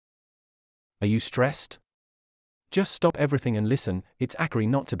Are you stressed? Just stop everything and listen. It's acry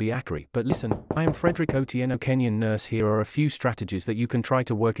not to be acry, but listen. I am Frederick Otieno, Kenyan nurse. Here are a few strategies that you can try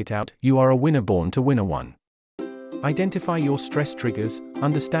to work it out. You are a winner born to win a one. Identify your stress triggers.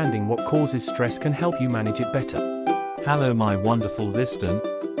 Understanding what causes stress can help you manage it better. Hello my wonderful listener.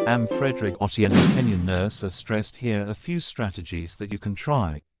 I'm Frederick Otieno, Kenyan nurse. Stressed. Here are a few strategies that you can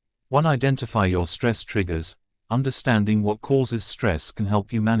try. 1. Identify your stress triggers. Understanding what causes stress can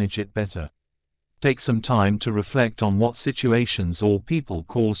help you manage it better. Take some time to reflect on what situations or people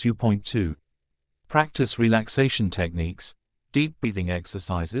cause you. 2. Practice relaxation techniques. Deep breathing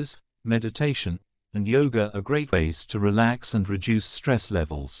exercises, meditation, and yoga are great ways to relax and reduce stress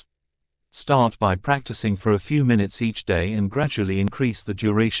levels. Start by practicing for a few minutes each day and gradually increase the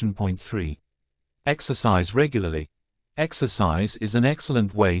duration. 3. Exercise regularly. Exercise is an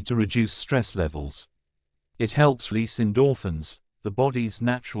excellent way to reduce stress levels. It helps release endorphins, the body's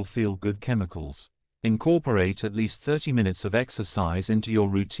natural feel-good chemicals. Incorporate at least 30 minutes of exercise into your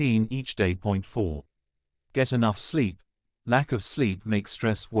routine each day. 4. Get enough sleep. Lack of sleep makes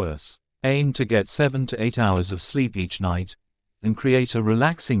stress worse. Aim to get 7 to 8 hours of sleep each night, and create a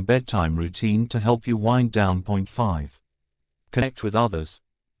relaxing bedtime routine to help you wind down. 5. Connect with others.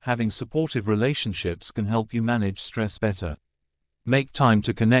 Having supportive relationships can help you manage stress better. Make time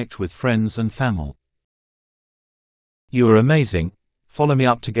to connect with friends and family. You are amazing. Follow me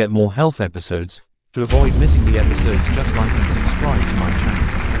up to get more health episodes. To avoid missing the episodes, just like and subscribe to my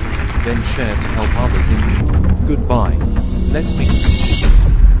channel. Then share to help others in need. Goodbye. Let's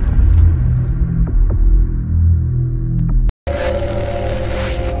meet.